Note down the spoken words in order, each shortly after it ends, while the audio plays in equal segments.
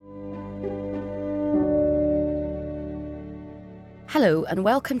Hello and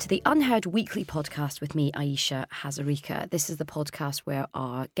welcome to the Unheard Weekly podcast with me, Aisha Hazarika. This is the podcast where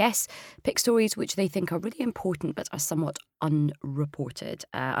our guests pick stories which they think are really important but are somewhat unreported.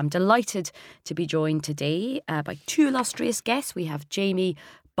 I'm delighted to be joined today by two illustrious guests. We have Jamie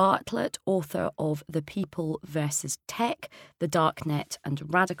Bartlett, author of The People versus Tech, The Darknet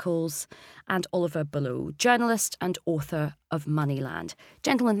and Radicals, and Oliver Below, journalist and author of Moneyland.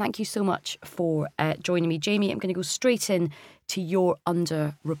 Gentlemen, thank you so much for joining me. Jamie, I'm going to go straight in to your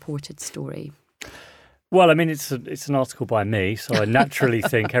underreported story. Well, I mean, it's an article by me, so I naturally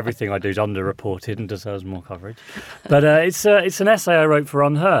think everything I do is underreported and deserves more coverage. But it's an essay I wrote for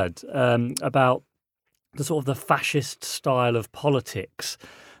Unheard about the sort of the fascist style of politics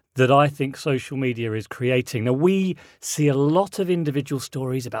that I think social media is creating. Now, we see a lot of individual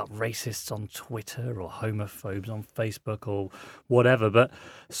stories about racists on Twitter or homophobes on Facebook or whatever, but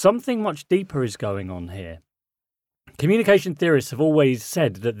something much deeper is going on here. Communication theorists have always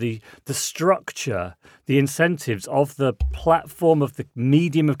said that the structure, the incentives of the platform, of the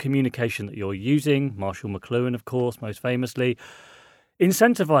medium of communication that you're using, Marshall McLuhan, of course, most famously,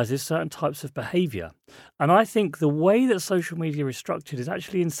 incentivizes certain types of behavior. And I think the way that social media is structured is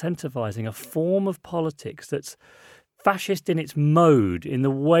actually incentivizing a form of politics that's fascist in its mode, in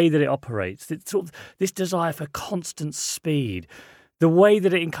the way that it operates. It's sort of this desire for constant speed, the way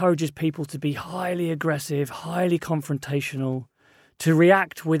that it encourages people to be highly aggressive, highly confrontational, to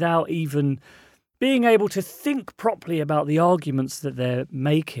react without even being able to think properly about the arguments that they're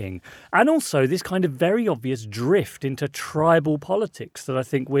making. And also this kind of very obvious drift into tribal politics that I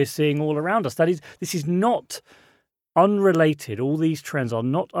think we're seeing all around us. This is not unrelated. All these trends are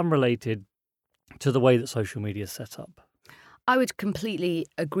not unrelated to the way that social media is set up. I would completely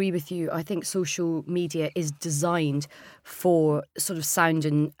agree with you. I think social media is designed for sort of sound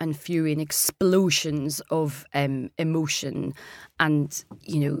and fury and explosions of emotion. And,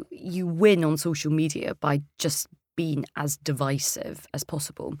 you win on social media by just being as divisive as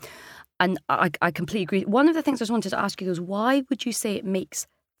possible. And I completely agree. One of the things I just wanted to ask you is, why would you say it makes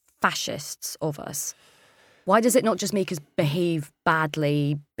fascists of us? Why does it not just make us behave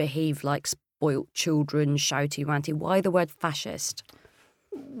badly, behave like spoilt children, shouty, ranty? Why the word fascist?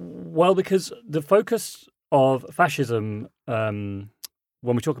 Well, because the focus of fascism, when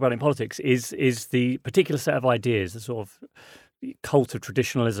we talk about it in politics, is the particular set of ideas, the sort of cult of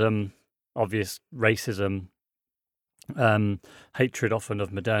traditionalism, obvious racism, hatred often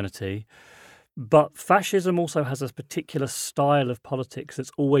of modernity. But fascism also has a particular style of politics that's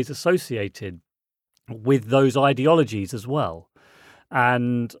always associated with those ideologies as well.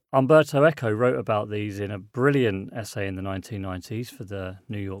 And Umberto Eco wrote about these in a brilliant essay in the 1990s for the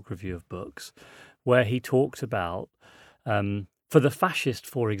New York Review of Books, where he talked about, for the fascist,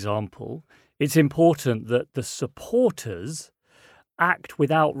 for example, it's important that the supporters act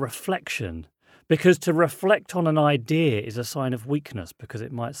without reflection, because to reflect on an idea is a sign of weakness, because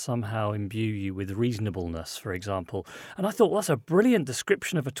it might somehow imbue you with reasonableness, for example. And I thought, well, that's a brilliant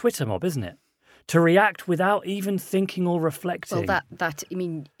description of a Twitter mob, isn't it? To react without even thinking or reflecting. Well,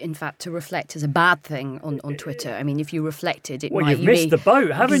 in fact, to reflect is a bad thing on Twitter. I mean, if you reflected, it might... Well, you've missed the boat,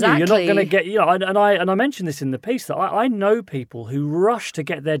 haven't exactly. you? You're not going to get... And I mentioned this in the piece, that I know people who rush to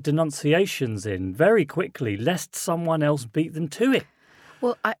get their denunciations in very quickly, lest someone else beat them to it.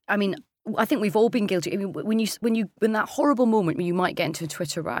 Well, I think we've all been guilty. I mean, when that horrible moment when you might get into a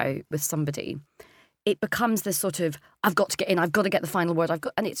Twitter row with somebody, it becomes this sort of, I've got to get in, I've got to get the final word,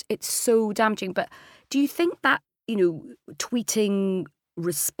 and it's so damaging. But do you think that, tweeting,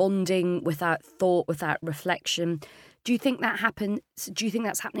 responding without thought, without reflection, do you think that happens? Do you think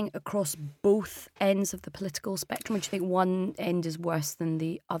that's happening across both ends of the political spectrum? Or do you think one end is worse than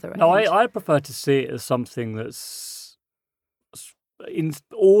the other end? No, I prefer to see it as something that's in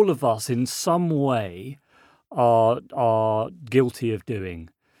all of us in some way are guilty of doing.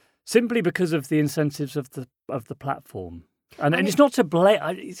 Simply because of the incentives of the platform, and it's not to blame.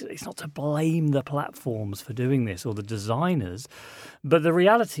 It's not to blame the platforms for doing this or the designers, but the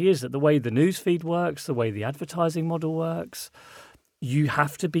reality is that the way the newsfeed works, the way the advertising model works, you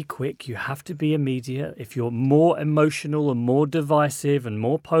have to be quick. You have to be immediate. If you're more emotional and more divisive and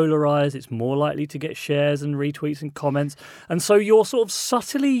more polarized, it's more likely to get shares and retweets and comments, and so you're sort of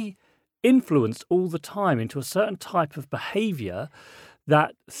subtly influenced all the time into a certain type of behaviour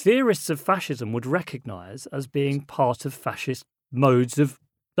that theorists of fascism would recognise as being part of fascist modes of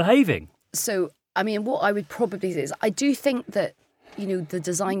behaving. So, I mean, what I would probably say is, I do think that, the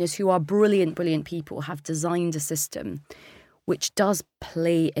designers, who are brilliant, brilliant people, have designed a system which does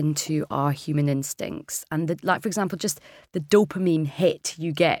play into our human instincts. And like, for example, just the dopamine hit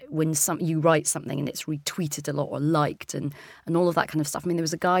you get when you write something and it's retweeted a lot or liked and all of that kind of stuff. I mean, there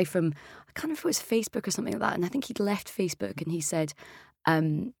was a guy from, I can't remember if it was Facebook or something like that, and I think he'd left Facebook, and he said,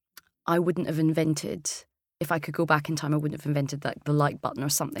 I wouldn't have invented, if I could go back in time, I wouldn't have invented the like button or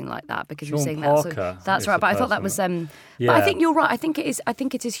something like that, because you're saying that. So that's right. But I thought that was. But I think you're right. I think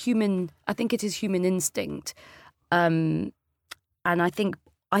it is human. I think it is human instinct. And I think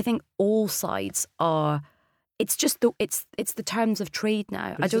all sides are. It's just it's the terms of trade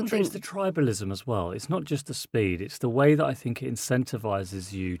now. But I don't think it's the tribalism as well. It's not just the speed. It's the way that I think it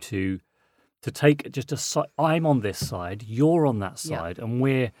incentivizes you to take just a side. I'm on this side. You're on that side, and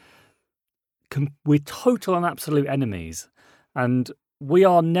we're total and absolute enemies, and we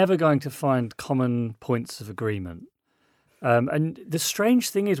are never going to find common points of agreement. And the strange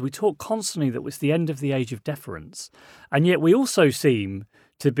thing is, we talk constantly that it's the end of the age of deference, and yet we also seem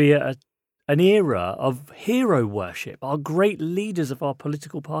to be at an era of hero worship. Our great leaders of our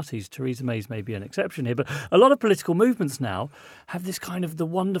political parties, Theresa May's may be an exception here, but a lot of political movements now have this kind of the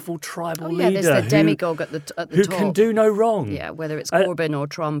wonderful tribal leader. There's the demagogue at the top. Who can do no wrong. Yeah, whether it's Corbyn or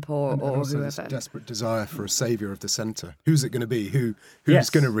Trump or also whoever. This desperate desire for a saviour of the centre. Who's it going to be? Who's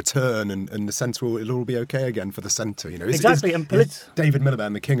going to return and the centre, it'll all be okay again for the centre? Exactly. Is David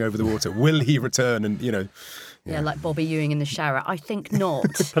Miliband, the king over the water, will he return? And Yeah, like Bobby Ewing in the shower. I think not.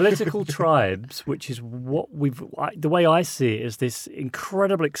 Political tribes, which is what the way I see it, is this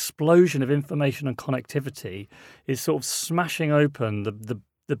incredible explosion of information and connectivity is sort of smashing open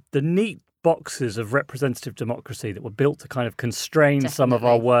the neat boxes of representative democracy that were built to kind of constrain some of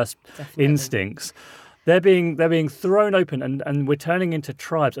our worst instincts. They're being thrown open, and we're turning into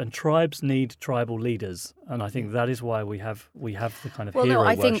tribes, and tribes need tribal leaders, and I think that is why we have the kind of hero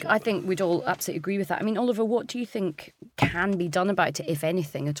worship. I think we'd all absolutely agree with that. I mean, Oliver, what do you think can be done about it, if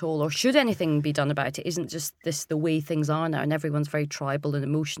anything at all, or should anything be done about it? Isn't just this the way things are now, and everyone's very tribal and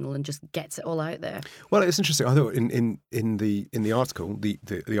emotional and just gets it all out there? Well, it's interesting. I thought in the article,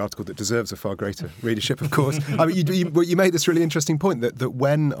 the article that deserves a far greater readership, of course. I mean, you made this really interesting point that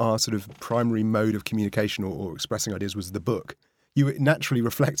when our sort of primary mode of communication or expressing ideas was the book, you were naturally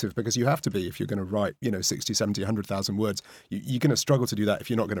reflective, because you have to be if you're going to write 60, 70, 100,000 words. You're going to struggle to do that if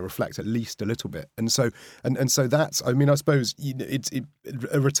you're not going to reflect at least a little bit. And so that's, I mean, I suppose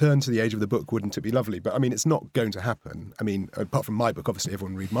a return to the age of the book, wouldn't it be lovely? But I mean, it's not going to happen. I mean, apart from my book, obviously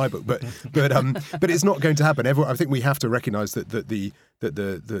everyone read my book, but it's not going to happen. I think we have to recognise that the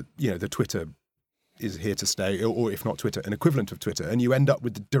Twitter is here to stay, or if not Twitter, an equivalent of Twitter. And you end up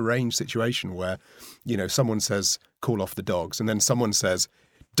with the deranged situation where, someone says, call off the dogs, and then someone says,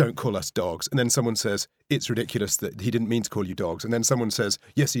 don't call us dogs, and then someone says, it's ridiculous that he didn't mean to call you dogs, and then someone says,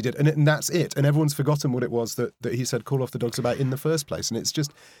 yes, he did, and that's it. And everyone's forgotten what it was that he said call off the dogs about in the first place. And it's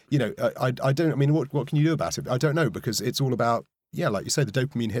just, what can you do about it? I don't know, because it's all about, like you say, the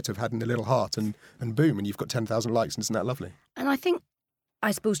dopamine hit of having a little heart, and boom, and you've got 10,000 likes, and isn't that lovely? And I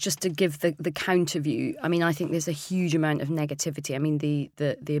suppose just to give the counter view, I mean, I think there's a huge amount of negativity. I mean, the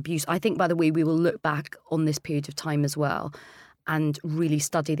abuse. I think, by the way, we will look back on this period of time as well and really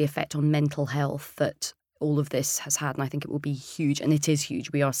study the effect on mental health that all of this has had. And I think it will be huge. And it is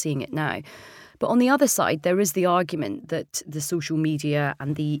huge. We are seeing it now. But on the other side, there is the argument that the social media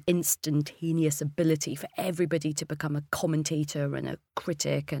and the instantaneous ability for everybody to become a commentator and a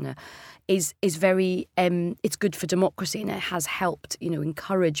critic is very it's good for democracy, and it has helped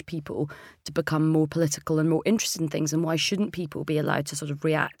encourage people to become more political and more interested in things. And why shouldn't people be allowed to sort of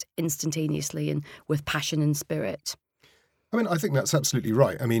react instantaneously and with passion and spirit? I mean, I think that's absolutely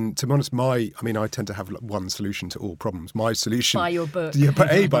right. I mean, to be honest, I tend to have one solution to all problems. My solution... By your book. Yeah,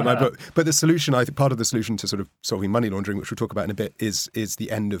 by my book. But the solution, I think part of the solution to sort of solving money laundering, which we'll talk about in a bit, is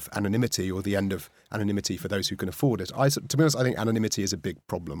the end of anonymity, or the end of anonymity for those who can afford it. To be honest, I think anonymity is a big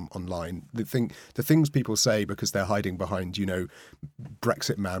problem online. The things people say because they're hiding behind,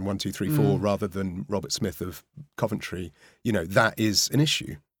 Brexit man 1, 2, 3, 4, rather than Robert Smith of Coventry, that is an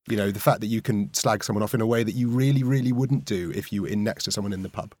issue. The fact that you can slag someone off in a way that you really, really wouldn't do if you were in next to someone in the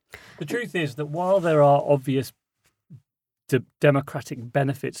pub. The truth is that while there are obvious democratic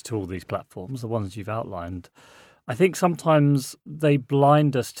benefits to all these platforms, the ones you've outlined, I think sometimes they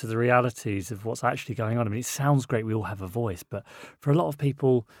blind us to the realities of what's actually going on. I mean, it sounds great, we all have a voice, but for a lot of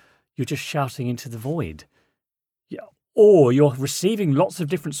people, you're just shouting into the void. Or you're receiving lots of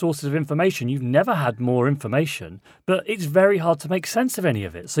different sources of information. You've never had more information, but it's very hard to make sense of any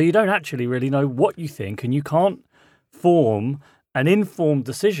of it. So you don't actually really know what you think, and you can't form an informed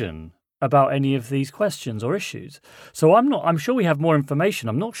decision about any of these questions or issues. So I'm sure we have more information.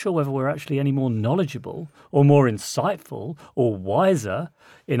 I'm not sure whether we're actually any more knowledgeable or more insightful or wiser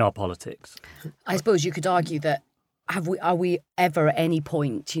in our politics. I suppose you could argue that are we ever at any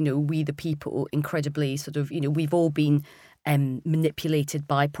point, we the people, incredibly sort of, we've all been manipulated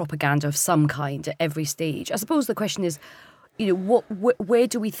by propaganda of some kind at every stage. I suppose the question is, where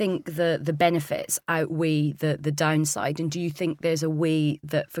do we think the benefits outweigh the downside? And do you think there's a way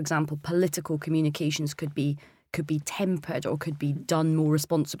that, for example, political communications could be tempered or could be done more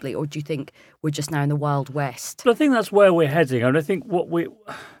responsibly? Or do you think we're just now in the Wild West? But I think that's where we're heading. And I think what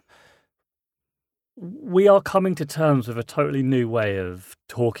we are coming to terms with a totally new way of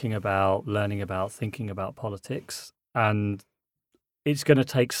talking about, learning about, thinking about politics. And it's going to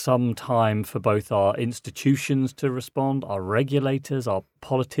take some time for both our institutions to respond, our regulators, our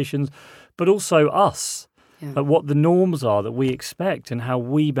politicians, but also us, at what the norms are that we expect and how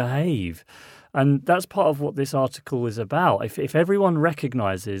we behave. And that's part of what this article is about. If everyone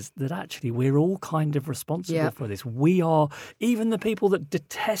recognises that actually we're all kind of responsible for this, we are, even the people that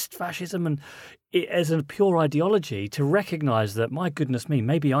detest fascism and it as a pure ideology, to recognise that, my goodness me,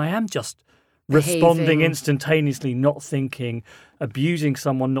 maybe I am just responding instantaneously, not thinking, abusing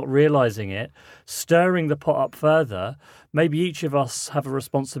someone, not realising it, stirring the pot up further. Maybe each of us have a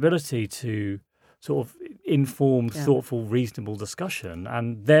responsibility to sort of informed, thoughtful, reasonable discussion,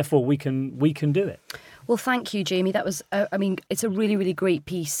 and therefore we can do it. Well, thank you, Jamie. That was, it's a really, really great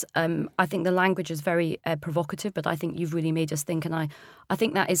piece. I think the language is very provocative, but I think you've really made us think, and I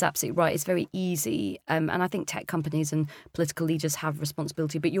think that is absolutely right. It's very easy, and I think tech companies and political leaders have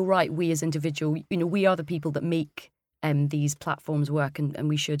responsibility. But you're right, we as individuals, we are the people that make these platforms work, and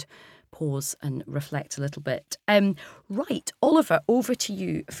we should pause and reflect a little bit. Right, Oliver, over to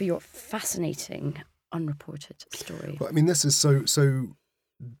you for your fascinating unreported story. Well, I mean, this is so.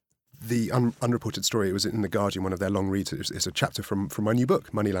 The unreported story, it was in The Guardian, one of their long reads. It's a chapter from my new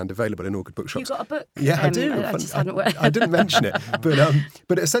book, Moneyland, available in all good bookshops. You got a book? Yeah, I do. I just hadn't. I didn't mention it,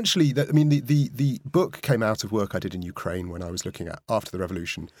 but essentially, the book came out of work I did in Ukraine when I was looking at after the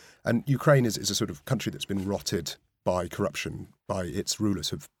revolution, and Ukraine is a sort of country that's been rotted by corruption, by its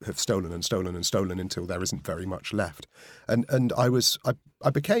rulers have stolen and stolen and stolen until there isn't very much left, and I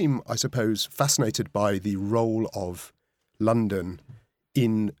became, I suppose, fascinated by the role of London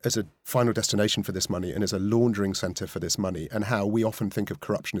as a final destination for this money and as a laundering centre for this money, and how we often think of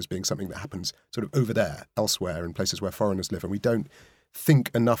corruption as being something that happens sort of over there, elsewhere, in places where foreigners live, and we don't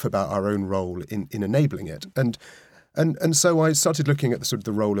think enough about our own role in enabling it. And so I started looking at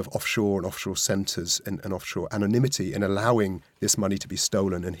the role of offshore and offshore centres and offshore anonymity in allowing this money to be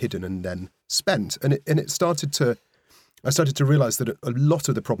stolen and hidden and then spent. And I started to realise that a lot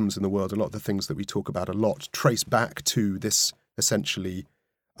of the problems in the world, a lot of the things that we talk about a lot, trace back to this essentially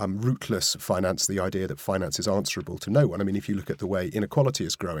rootless finance, the idea that finance is answerable to no one. I mean, if you look at the way inequality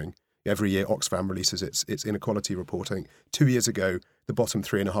is growing, every year Oxfam releases its inequality reporting. 2 years ago, the bottom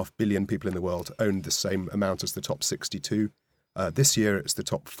 3.5 billion people in the world owned the same amount as the top 62. This year, it's the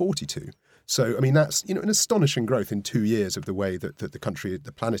top 42. So, I mean, that's an astonishing growth in 2 years of the way that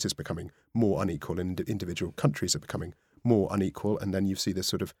the planet is becoming more unequal and individual countries are becoming more unequal. And then you see this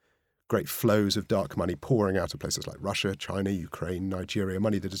sort of great flows of dark money pouring out of places like Russia, China, Ukraine, Nigeria,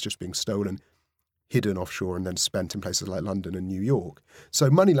 money that is just being stolen, hidden offshore and then spent in places like London and New York. So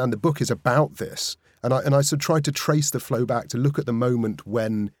Moneyland, the book, is about this. And I sort of tried to trace the flow back to look at the moment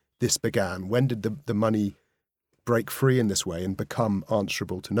when this began. When did the money break free in this way and become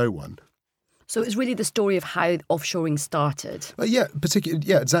answerable to no one? So it's really the story of how offshoring started.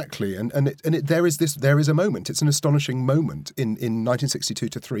 Exactly. And there is a moment. It's an astonishing moment in 1962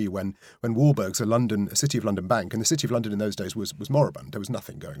 to 3 when Warburg's a City of London bank, and the City of London in those days was moribund. There was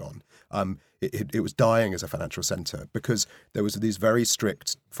nothing going on. It was dying as a financial centre because there was these very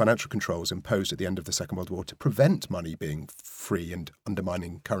strict financial controls imposed at the end of the Second World War to prevent money being free and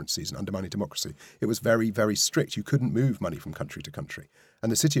undermining currencies and undermining democracy. It was very, very strict. You couldn't move money from country to country.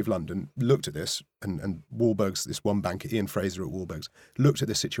 And the City of London looked at this, and Warburg's, this one banker, Ian Fraser at Warburg's, looked at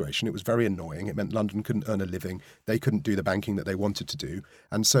this situation. It was very annoying. It meant London couldn't earn a living. They couldn't do the banking that they wanted to do.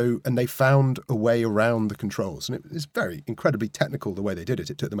 And they found a way around the controls. And it was very incredibly technical the way they did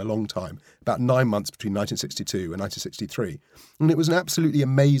it. It took them a long time, about 9 months between 1962 and 1963. And it was an absolutely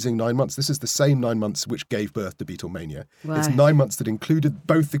amazing 9 months. This is the same 9 months which gave birth to Beatlemania. Wow. It's 9 months that included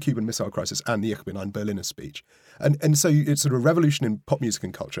both the Cuban Missile Crisis and the Ich bin ein Berliner speech. And so it's sort of a revolution in pop music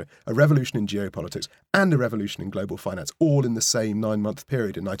and culture, a revolution in geopolitics, and a revolution in global finance, all in the same 9-month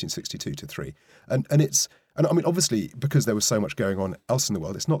period in 1962 to 3. And I mean, obviously, because there was so much going on else in the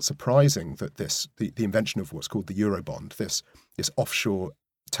world, it's not surprising that the invention of what's called the Eurobond, this offshore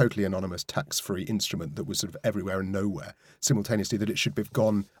totally anonymous, tax-free instrument that was sort of everywhere and nowhere simultaneously, that it should have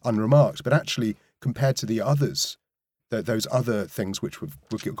gone unremarked. But actually, compared to the others, those other things which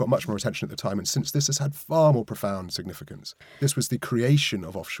got much more attention at the time, and since, this has had far more profound significance. This was the creation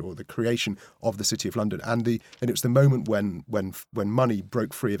of offshore, the creation of the City of London, and it was the moment when money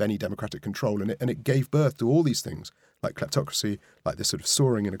broke free of any democratic control, and it gave birth to all these things like kleptocracy, like this sort of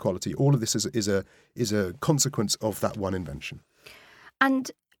soaring inequality. All of this is a consequence of that one invention.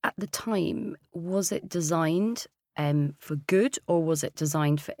 And at the time, was it designed for good, or was it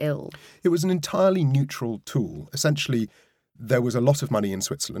designed for ill? It was an entirely neutral tool. Essentially, there was a lot of money in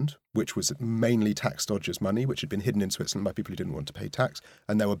Switzerland, which was mainly tax dodgers' money, which had been hidden in Switzerland by people who didn't want to pay tax.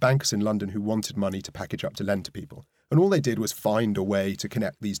 And there were bankers in London who wanted money to package up to lend to people. And all they did was find a way to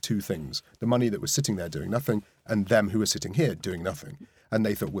connect these two things, the money that was sitting there doing nothing and them who were sitting here doing nothing. And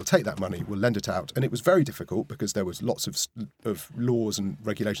they thought, we'll take that money, we'll lend it out. And it was very difficult because there was lots of laws and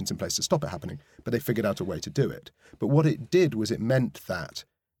regulations in place to stop it happening. But they figured out a way to do it. But what it did was it meant that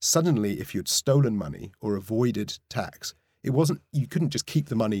suddenly, if you'd stolen money or avoided tax, you couldn't just keep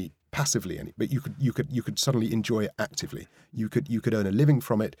the money passively, but you could suddenly enjoy it actively. You could earn a living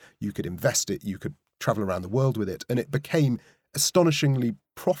from it. You could invest it. You could travel around the world with it. And it became astonishingly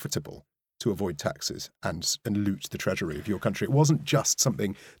profitable to avoid taxes and loot the treasury of your country. It wasn't just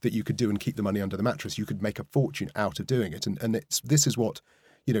something that you could do and keep the money under the mattress. You could make a fortune out of doing it. And this is what,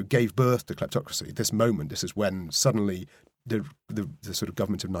 gave birth to kleptocracy. This moment, this is when suddenly the sort of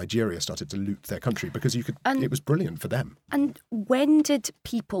government of Nigeria started to loot their country because it was brilliant for them. And when did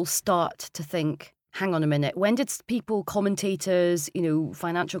people start to think, hang on a minute, when did people, commentators,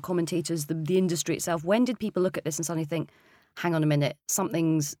 financial commentators, the industry itself, when did people look at this and suddenly think, hang on a minute,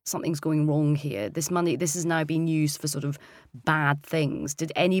 something's going wrong here. This money, this is now being used for sort of bad things.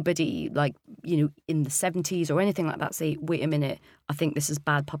 Did anybody in the 70s or anything like that say, wait a minute, I think this is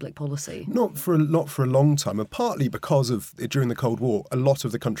bad public policy? Not for a long time, and partly because of during the Cold War, a lot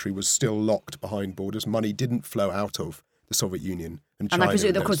of the country was still locked behind borders. Money didn't flow out of the Soviet Union and China. And I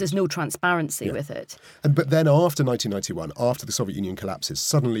presume, of course, there's no transparency with it. But then after 1991, after the Soviet Union collapses,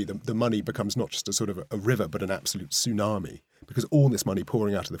 suddenly the money becomes not just a sort of a river, but an absolute tsunami, because all this money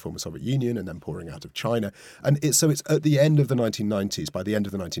pouring out of the former Soviet Union and then pouring out of China. And it's at the end of the 1990s, by the end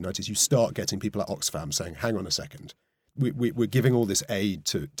of the 1990s, you start getting people at Oxfam saying, hang on a second, we're giving all this aid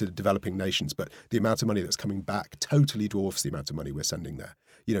to developing nations, but the amount of money that's coming back totally dwarfs the amount of money we're sending there.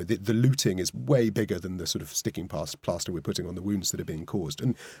 The looting is way bigger than the sort of sticking plaster we're putting on the wounds that are being caused.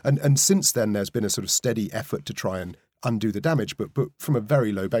 And since then, there's been a sort of steady effort to try and undo the damage, but from a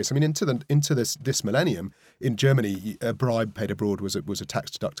very low base. I mean, into this millennium, in Germany, a bribe paid abroad was a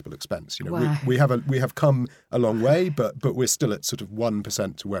tax deductible expense. Wow. we have come a long way, but we're still at sort of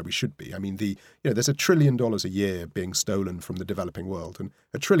 1% to where we should be. I mean, there's $1 trillion a year being stolen from the developing world, and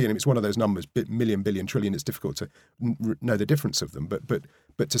 $1 trillion. It's one of those numbers, million, billion, trillion. It's difficult to know the difference of them,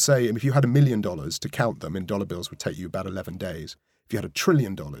 but to say, if you had $1 million, to count them in dollar bills would take you about 11 days. If you had $1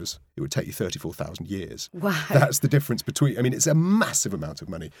 trillion, it would take you 34,000 years. Wow. That's the difference between. I mean, it's a massive amount of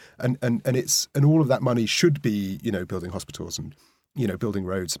money, and all of that money should be, building hospitals and, building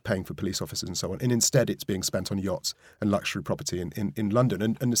roads, paying for police officers and so on. And instead, it's being spent on yachts and luxury property in London,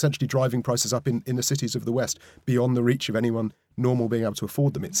 and essentially driving prices up in the cities of the West beyond the reach of anyone normal being able to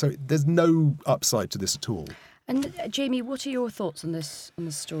afford them. So there's no upside to this at all. And Jamie, what are your thoughts on this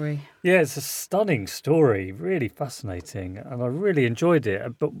story? Yeah, it's a stunning story, really fascinating, and I really enjoyed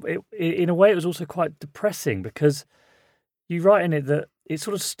it. But in a way, it was also quite depressing because you write in it that it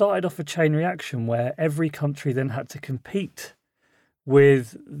sort of started off a chain reaction where every country then had to compete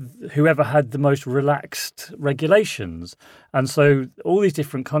with whoever had the most relaxed regulations. And so all these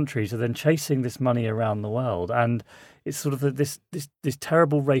different countries are then chasing this money around the world, and it's sort of this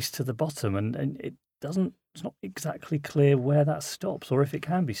terrible race to the bottom, and it's not exactly clear where that stops or if it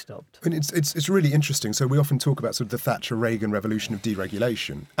can be stopped. I mean, it's really interesting. So we often talk about sort of the Thatcher-Reagan revolution of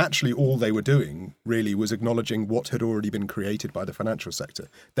deregulation. Actually, all they were doing really was acknowledging what had already been created by the financial sector.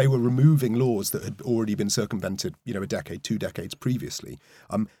 They were removing laws that had already been circumvented, a decade, 2 decades previously.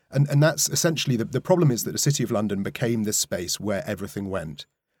 And that's essentially the problem is that the City of London became this space where everything went.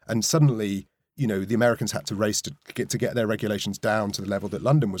 And suddenly, the Americans had to race to get their regulations down to the level that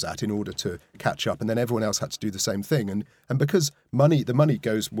London was at in order to catch up, and then everyone else had to do the same thing. And because the money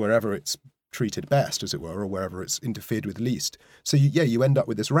goes wherever it's treated best, as it were, or wherever it's interfered with least. So you end up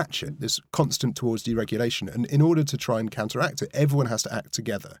with this ratchet, this constant towards deregulation. And in order to try and counteract it, everyone has to act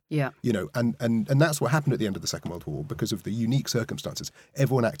together. Yeah. And that's what happened at the end of the Second World War because of the unique circumstances.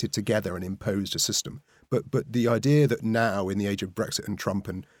 Everyone acted together and imposed a system. But the idea that now, in the age of Brexit and Trump,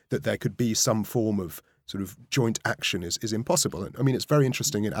 and that there could be some form of sort of joint action is impossible. I mean, it's very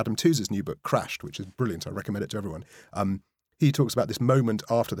interesting in Adam Tooze's new book, Crashed, which is brilliant. I recommend it to everyone. He talks about this moment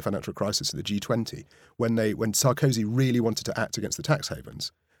after the financial crisis of the G20 when Sarkozy really wanted to act against the tax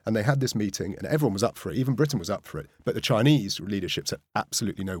havens. And they had this meeting and everyone was up for it. Even Britain was up for it. But the Chinese leadership said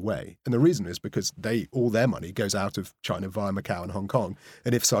absolutely no way. And the reason is because all their money goes out of China via Macau and Hong Kong.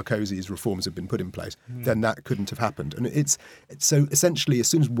 And if Sarkozy's reforms had been put in place, then that couldn't have happened. And it's so essentially, as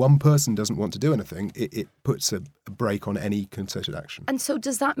soon as one person doesn't want to do anything, it puts a brake on any concerted action. And so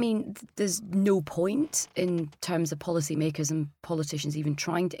does that mean there's no point in terms of policymakers and politicians even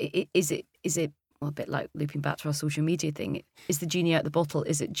trying to... Is it well, a bit like looping back to our social media thing, is the genie out the bottle?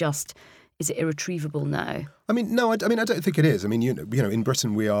 Is it irretrievable now? I mean, no, I don't think it is. I mean, you know, in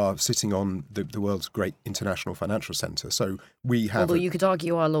Britain we are sitting on the world's great international financial centre, so we have. Although you could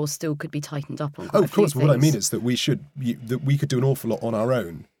argue our laws still could be tightened up on. Of course. What I mean is that we could do an awful lot on our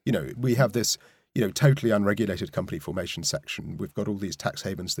own. You know, we have this, you know, totally unregulated company formation section. We've got all these tax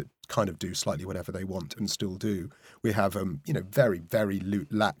havens that kind of do slightly whatever they want and still do. We have, you know, very, very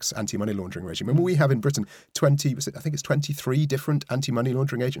lax anti-money laundering regime. I mean, we have in Britain 23 different anti-money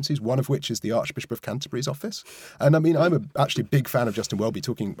laundering agencies, one of which is the Archbishop of Canterbury's office. And I mean, I'm actually a big fan of Justin Welby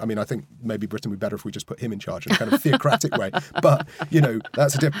talking. I mean, I think maybe Britain would be better if we just put him in charge in a kind of theocratic way. But, you know,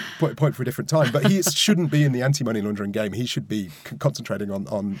 that's a point for a different time. But he shouldn't be in the anti-money laundering game. He should be concentrating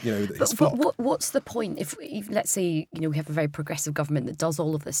on you know, his flock. But what's the point if let's say, you know, we have a very progressive government that does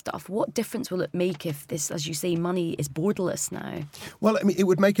all of this stuff? What difference will it make if this, as you say, money is borderless now? Well, I mean, it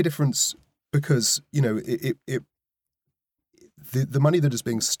would make a difference because, you know, the money that is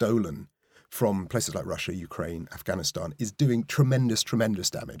being stolen from places like Russia, Ukraine, Afghanistan is doing tremendous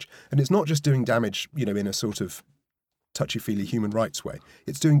damage. And it's not just doing damage, you know, in a sort of touchy-feely human rights way.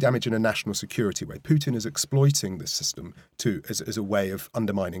 It's doing damage in a national security way. Putin is exploiting this system as a way of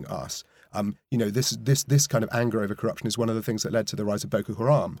undermining us. You know, this kind of anger over corruption is one of the things that led to the rise of Boko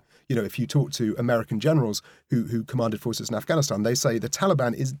Haram. You know, if you talk to American generals who commanded forces in Afghanistan, they say the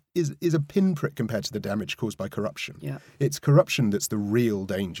Taliban is a pinprick compared to the damage caused by corruption. Yeah. It's corruption that's the real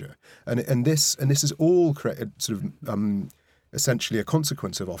danger, and this is all sort of essentially a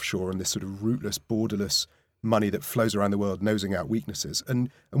consequence of offshore and this sort of rootless, borderless money that flows around the world, nosing out weaknesses, and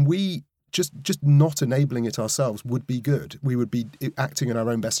we. Just not enabling it ourselves would be good. We would be acting in our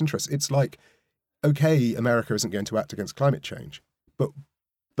own best interests. It's like, okay, America isn't going to act against climate change, but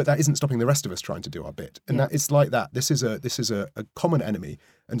that isn't stopping the rest of us trying to do our bit. And that it's like that. This is a common enemy,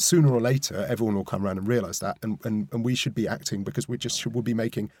 and sooner or later, everyone will come around and realise that, and we should be acting because we'll be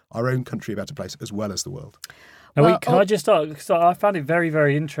making our own country a better place as well as the world. Now, can I just start? Because I found it very,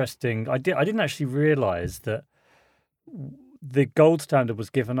 very interesting. I didn't actually realise that the gold standard was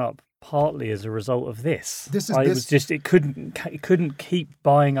given up partly as a result of this. It couldn't keep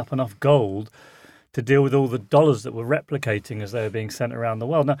buying up enough gold to deal with all the dollars that were replicating as they were being sent around the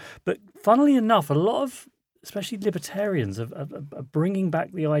world. Now, but funnily enough, a lot of, especially libertarians, are bringing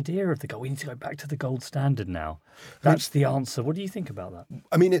back the idea of the gold. We need to go back to the gold standard now. That's the answer. What do you think about that?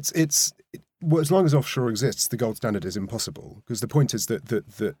 I mean, well, as long as offshore exists, the gold standard is impossible, because the point is that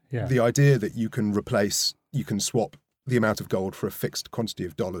the idea that you can swap the amount of gold for a fixed quantity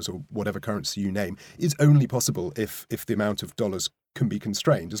of dollars or whatever currency you name is only possible if the amount of dollars can be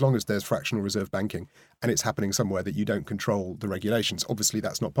constrained, as long as there's fractional reserve banking and it's happening somewhere that you don't control the regulations. Obviously,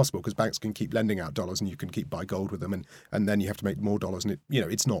 that's not possible because banks can keep lending out dollars and you can keep buy gold with them, and then you have to make more dollars, and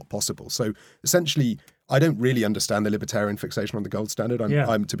it's not possible. So essentially, I don't really understand the libertarian fixation on the gold standard.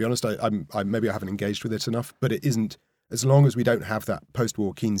 I'm to be honest, I maybe I haven't engaged with it enough, but it isn't. As long as we don't have that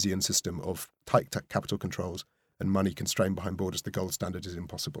post-war Keynesian system of tight capital controls and money constrained behind borders, the gold standard is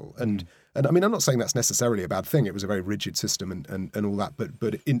impossible. And I mean, I'm not saying that's necessarily a bad thing. It was a very rigid system and all that, but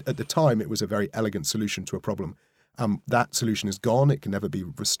at the time, it was a very elegant solution to a problem. That solution is gone. It can never be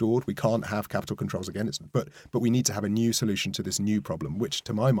restored. We can't have capital controls again. But we need to have a new solution to this new problem, which,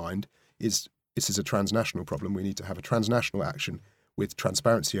 to my mind, is a transnational problem. We need to have a transnational action with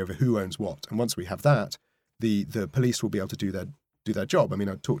transparency over who owns what. And once we have that, the police will be able to do their job. I mean,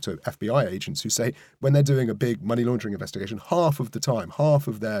 I talked to FBI agents who say when they're doing a big money laundering investigation, half of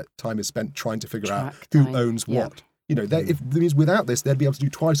their time is spent trying to figure out who owns what. You know, without this, they'd be able to do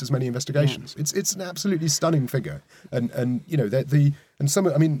twice as many investigations. Yeah. It's an absolutely stunning figure, and you know some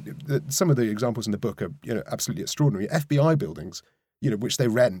of the examples in the book are absolutely extraordinary. FBI buildings, which they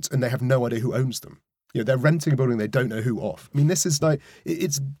rent and they have no idea who owns them. They're renting a building they don't know who off. I mean, this is like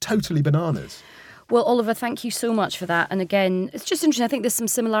it's totally bananas. Well, Oliver, thank you so much for that. And again, it's just interesting. I think there's some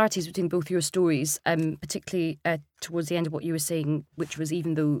similarities between both your stories, particularly towards the end of what you were saying, which was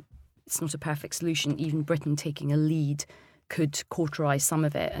even though it's not a perfect solution, even Britain taking a lead could cauterise some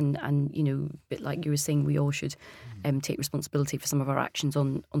of it, and a bit like you were saying, we all should take responsibility for some of our actions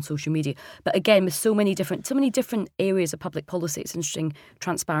on social media. But again, with so many different areas of public policy, it's interesting.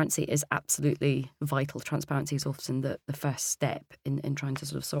 Transparency is absolutely vital. Transparency is often the first step in trying to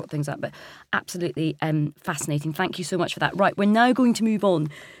sort of sort things out. But absolutely fascinating. Thank you so much for that. Right, we're now going to move on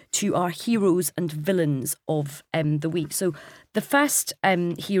to our heroes and villains of the week. So the first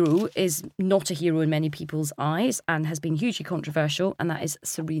hero is not a hero in many people's eyes and has been hugely controversial, and that is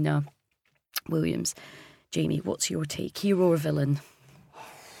Serena Williams. Jamie, what's your take? Hero or villain?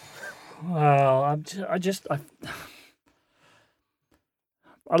 Well,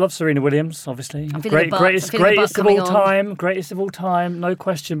 I love Serena Williams, obviously. Greatest of all time, no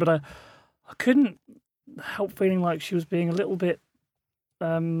question. But I couldn't help feeling like she was being a little bit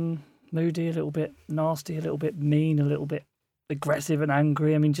moody, a little bit nasty, a little bit mean, a little bit aggressive and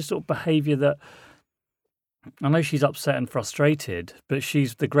angry. I mean, just sort of behaviour that, I know she's upset and frustrated, but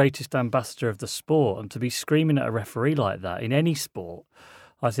she's the greatest ambassador of the sport. And to be screaming at a referee like that in any sport,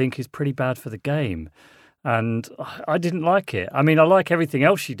 I think is pretty bad for the game. And I didn't like it. I mean, I like everything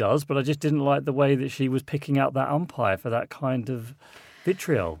else she does, but I just didn't like the way that she was picking out that umpire for that kind of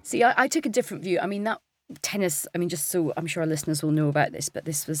vitriol. See, I took a different view. I mean, that tennis, I mean, just so I'm sure our listeners will know about this, but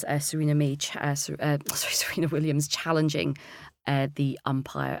this was Serena Williams challenging the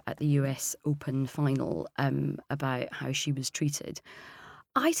umpire at the US Open final about how she was treated.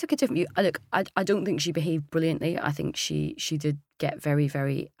 I took a different view. Look, I don't think she behaved brilliantly. I think she did get very,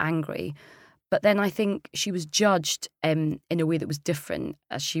 very angry. But then I think she was judged in a way that was different,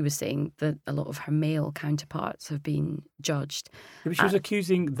 as she was saying, that a lot of her male counterparts have been judged. Yeah, but she was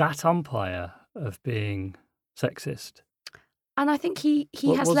accusing that umpire of being sexist. And I think he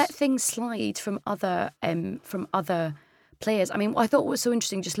has let things slide from other players. I mean, what I thought was so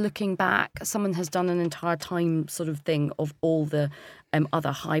interesting, just looking back, someone has done an entire time sort of thing of all the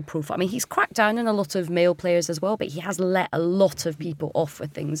other high profile. I mean, he's cracked down on a lot of male players as well, but he has let a lot of people off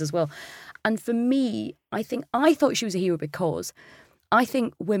with things as well. And for me, I thought she was a hero because I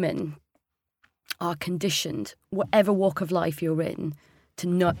think women are conditioned, whatever walk of life you're in, to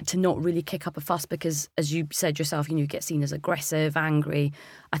not really kick up a fuss because, as you said yourself, you get seen as aggressive, angry.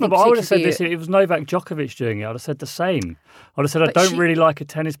 I would have said this. It was Novak Djokovic doing it. I'd have said the same. I'd have said I don't really like a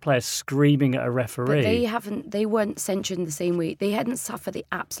tennis player screaming at a referee. But they weren't censured in the same way. They hadn't suffered the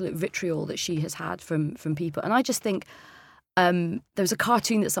absolute vitriol that she has had from people. And I just think there was a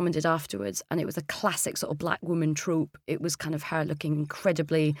cartoon that someone did afterwards, and it was a classic sort of black woman trope. It was kind of her looking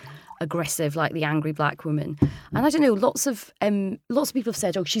incredibly aggressive, like the angry black woman. And I don't know, lots of people have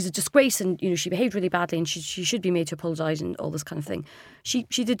said, "Oh, she's a disgrace, and she behaved really badly, and she should be made to apologise and all this kind of thing." She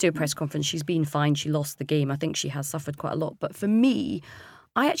did do a press conference. She's been fine. She lost the game. I think she has suffered quite a lot. But for me,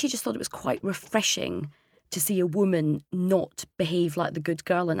 I actually just thought it was quite refreshing to see a woman not behave like the good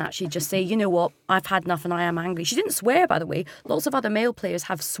girl and actually just say, you know what, I've had enough and I am angry. She didn't swear, by the way. Lots of other male players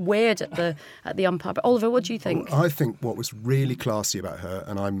have sweared at the umpire. But Oliver, what do you think? Well, I think what was really classy about her,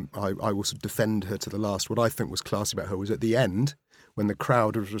 and I will sort of defend her to the last, what I think was classy about her was at the end, when the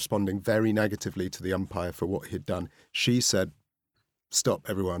crowd was responding very negatively to the umpire for what he'd done, she said, stop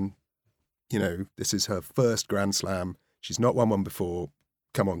everyone, this is her first Grand Slam. She's not won one before.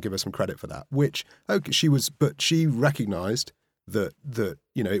 Come on, give her some credit for that. Which, okay, she recognised that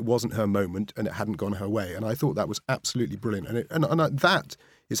it wasn't her moment and it hadn't gone her way. And I thought that was absolutely brilliant. And that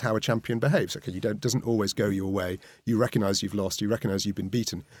is how a champion behaves. Okay, it doesn't always go your way. You recognise you've lost. You recognise you've been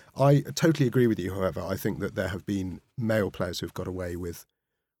beaten. I totally agree with you. However, I think that there have been male players who've got away with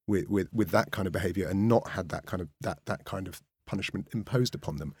that kind of behaviour and not had that kind of punishment imposed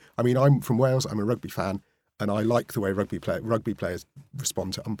upon them. I mean, I'm from Wales. I'm a rugby fan. And I like the way rugby players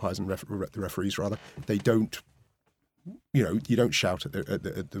respond to umpires and the referees. Rather, they don't, you don't shout at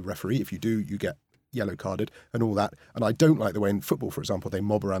the referee. If you do, you get yellow carded and all that. And I don't like the way in football, for example, they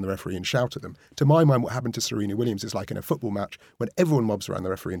mob around the referee and shout at them. To my mind, what happened to Serena Williams is like in a football match when everyone mobs around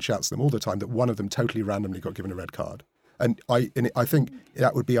the referee and shouts at them all the time. That one of them totally randomly got given a red card. And I think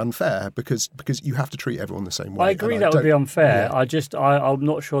that would be unfair because you have to treat everyone the same way. I agree that would be unfair. Yeah. I'm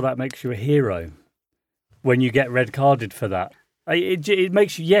not sure that makes you a hero when you get red carded for that. It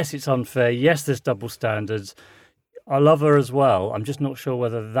makes you, yes, it's unfair. Yes, there's double standards. I love her as well. I'm just not sure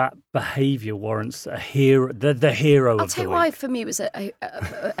whether that behaviour warrants a hero, the hero of the week. I'll tell you why for me it was a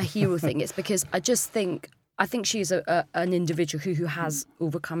hero thing. It's because I think she's an individual who has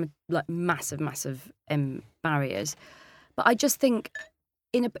overcome like massive barriers. But I just think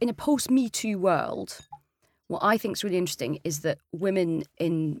in a post-Me Too world, what I think is really interesting is that women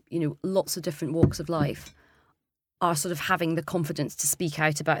in, lots of different walks of life are sort of having the confidence to speak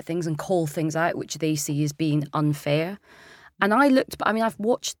out about things and call things out, which they see as being unfair. And I've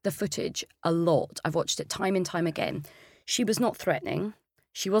watched the footage a lot. I've watched it time and time again. She was not threatening.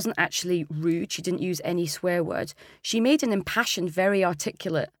 She wasn't actually rude. She didn't use any swear words. She made an impassioned, very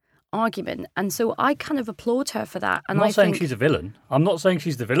articulate argument. And so I kind of applaud her for that. And I'm not saying she's a villain. I'm not saying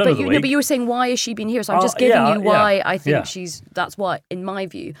she's the villain of the week. But you were saying, why has she been here? So I'm just giving you why I think that's why, in my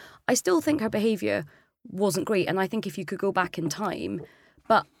view. I still think her behaviour wasn't great. And I think if you could go back in time,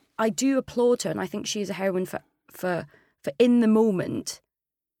 but I do applaud her. And I think she's a heroine for in the moment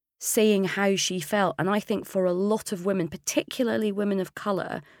saying how she felt. And I think for a lot of women, particularly women of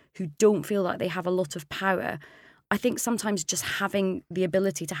colour, who don't feel like they have a lot of power, I think sometimes just having the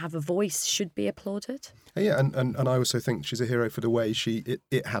ability to have a voice should be applauded. Yeah, and I also think she's a hero for the way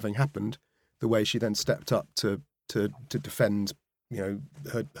it having happened, the way she then stepped up to defend,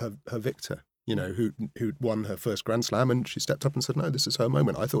 her victor, who won her first Grand Slam, and she stepped up and said, no, this is her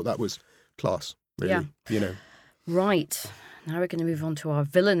moment. I thought that was class, really, Right. Now we're going to move on to our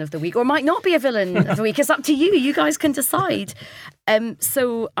villain of the week, or might not be a villain of the week. It's up to you. You guys can decide.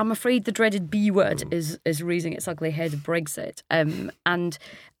 So I'm afraid the dreaded B word is raising its ugly head, Brexit. And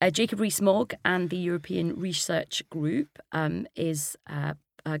Jacob Rees-Mogg and the European Research Group is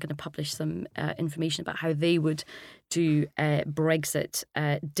going to publish some information about how they would do Brexit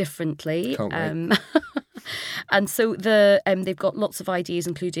differently. Can't wait. And so they've got lots of ideas,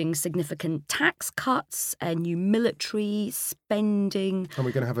 including significant tax cuts, new military spending. Are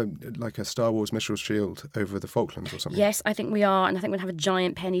we going to have a Star Wars missile shield over the Falklands or something? Yes, I think we are. And I think we'll have a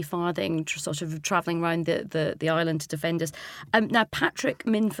giant penny farthing sort of travelling around the island to defend us. Now, Patrick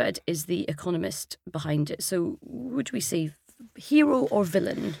Minford is the economist behind it. So would we say hero or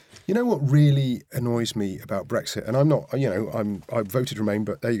villain? You know what really annoys me about Brexit, and I'm not, I voted Remain,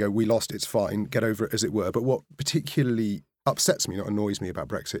 but there you go, we lost, it's fine, get over it as it were. But what particularly upsets me, not annoys me about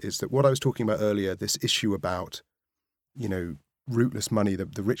Brexit, is that what I was talking about earlier, this issue about, rootless money,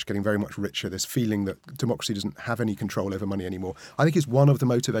 the rich getting very much richer, this feeling that democracy doesn't have any control over money anymore, I think is one of the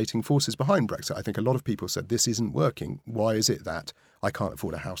motivating forces behind Brexit. I think a lot of people said, this isn't working. Why is it that I can't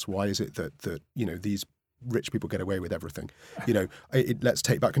afford a house? Why is it that these rich people get away with everything? Let's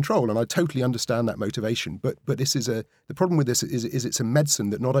take back control. And I totally understand that motivation. But the problem with this is it's a medicine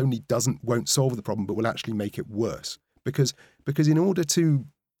that not only won't solve the problem, but will actually make it worse. Because in order to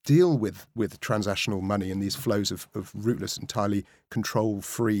deal with transnational money and these flows of rootless, entirely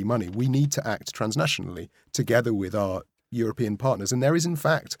control-free money, we need to act transnationally together with our European partners. And there is, in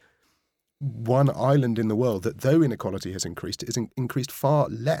fact, one island in the world that, though inequality has increased, it has increased far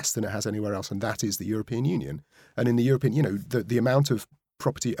less than it has anywhere else, and that is the European Union. And in the European, the amount of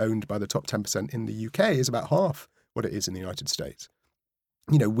property owned by the top 10% in the UK is about half what it is in the United States.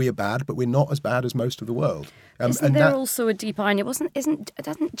 We're bad, but we're not as bad as most of the world. Isn't there also a deep irony?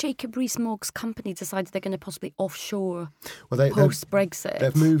 Doesn't Jacob Rees-Mogg's company decided they're going to possibly offshore post-Brexit?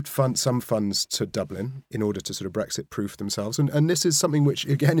 They've moved some funds to Dublin in order to sort of Brexit-proof themselves. And this is something which,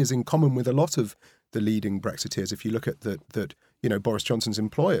 again, is in common with a lot of the leading Brexiteers. If you look at that, Boris Johnson's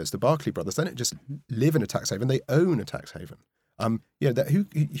employers, the Barclay brothers, they don't just live in a tax haven, they own a tax haven.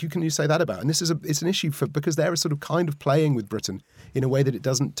 Who can you say that about? And it's an issue because they're sort of kind of playing with Britain in a way that it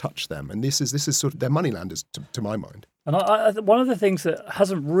doesn't touch them. And this is sort of their moneylanders, to my mind. And one of the things that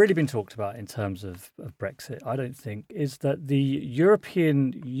hasn't really been talked about in terms of Brexit, I don't think, is that the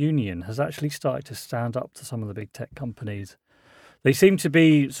European Union has actually started to stand up to some of the big tech companies. They seem to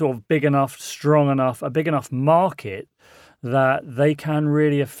be sort of big enough, strong enough, a big enough market that they can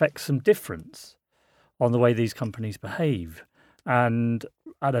really affect some difference on the way these companies behave. And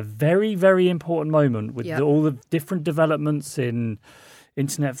at a very, very important moment with all the different developments in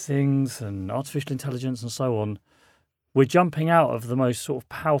Internet of Things and artificial intelligence and so on, we're jumping out of the most sort of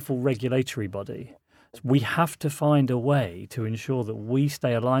powerful regulatory body. We have to find a way to ensure that we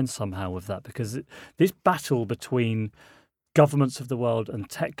stay aligned somehow with that, because this battle between governments of the world and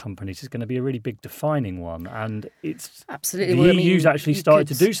tech companies is going to be a really big defining one, and it's absolutely the EU's actually started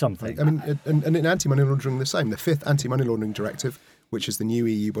to do something. I mean, and in anti-money laundering, the same. The fifth anti-money laundering directive, which is the new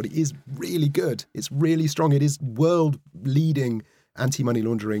EU body, is really good. It's really strong. It is world-leading anti-money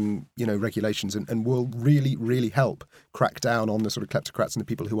laundering, regulations, and will really, really help crack down on the sort of kleptocrats and the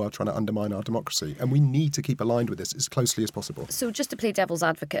people who are trying to undermine our democracy. And we need to keep aligned with this as closely as possible. So, just to play devil's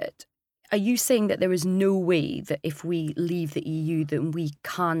advocate, are you saying that there is no way that if we leave the EU that we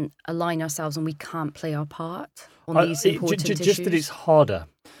can't align ourselves and we can't play our part on these important issues? Just that it's harder.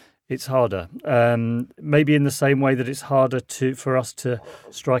 It's harder. Maybe in the same way that it's harder for us to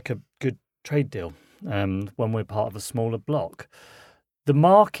strike a good trade deal when we're part of a smaller bloc. the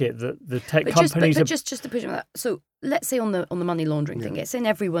market that the tech companies but just to push on that. So let's say on the money laundering thing, it's in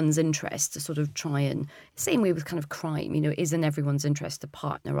everyone's interest to sort of try and, same way with kind of crime, is in everyone's interest to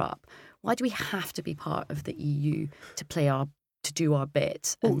partner up. Why do we have to be part of the EU to do our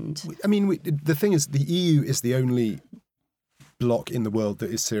bit? And the thing is, the EU is the only bloc in the world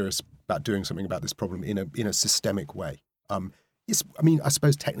that is serious about doing something about this problem in a systemic way. I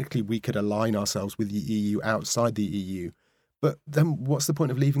suppose technically we could align ourselves with the EU outside the EU, but then what's the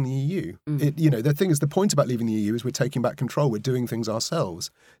point of leaving the EU? The thing is, the point about leaving the EU is we're taking back control, we're doing things ourselves.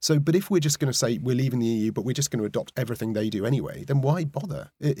 So, but if we're just going to say we're leaving the EU, but we're just going to adopt everything they do anyway, then why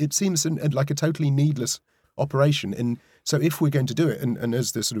bother? It seems like a totally needless operation. And so if we're going to do it, and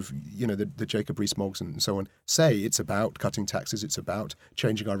as the sort of, the Jacob Rees-Moggs and so on say, it's about cutting taxes, it's about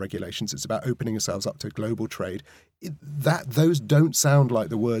changing our regulations, it's about opening ourselves up to global trade, those don't sound like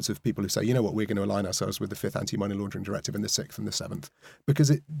the words of people who say, you know what, we're going to align ourselves with the 5th Anti-Money Laundering Directive and the 6th and the 7th,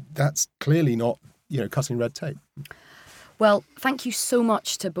 because that's clearly not, cutting red tape. Well, thank you so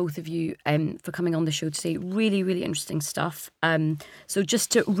much to both of you for coming on the show today. Really, really interesting stuff. So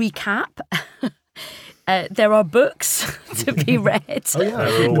just to recap... there are books to be read. There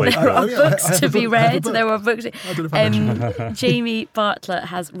are books to be read. There are books. Jamie Bartlett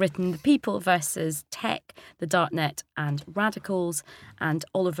has written The People versus Tech, The Darknet and Radicals, and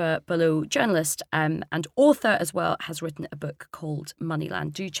Oliver Below, journalist and author as well, has written a book called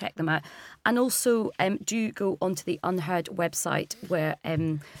Moneyland. Do check them out. And also do go onto the Unheard website where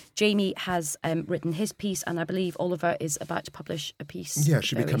Jamie has written his piece, and I believe Oliver is about to publish a piece. Yeah,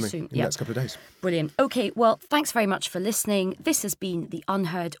 should be coming soon. in the next couple of days. Brilliant. Okay, well, thanks very much for listening. This has been the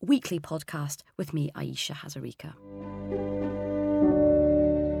Unheard Weekly Podcast with me, Aisha Hazarika.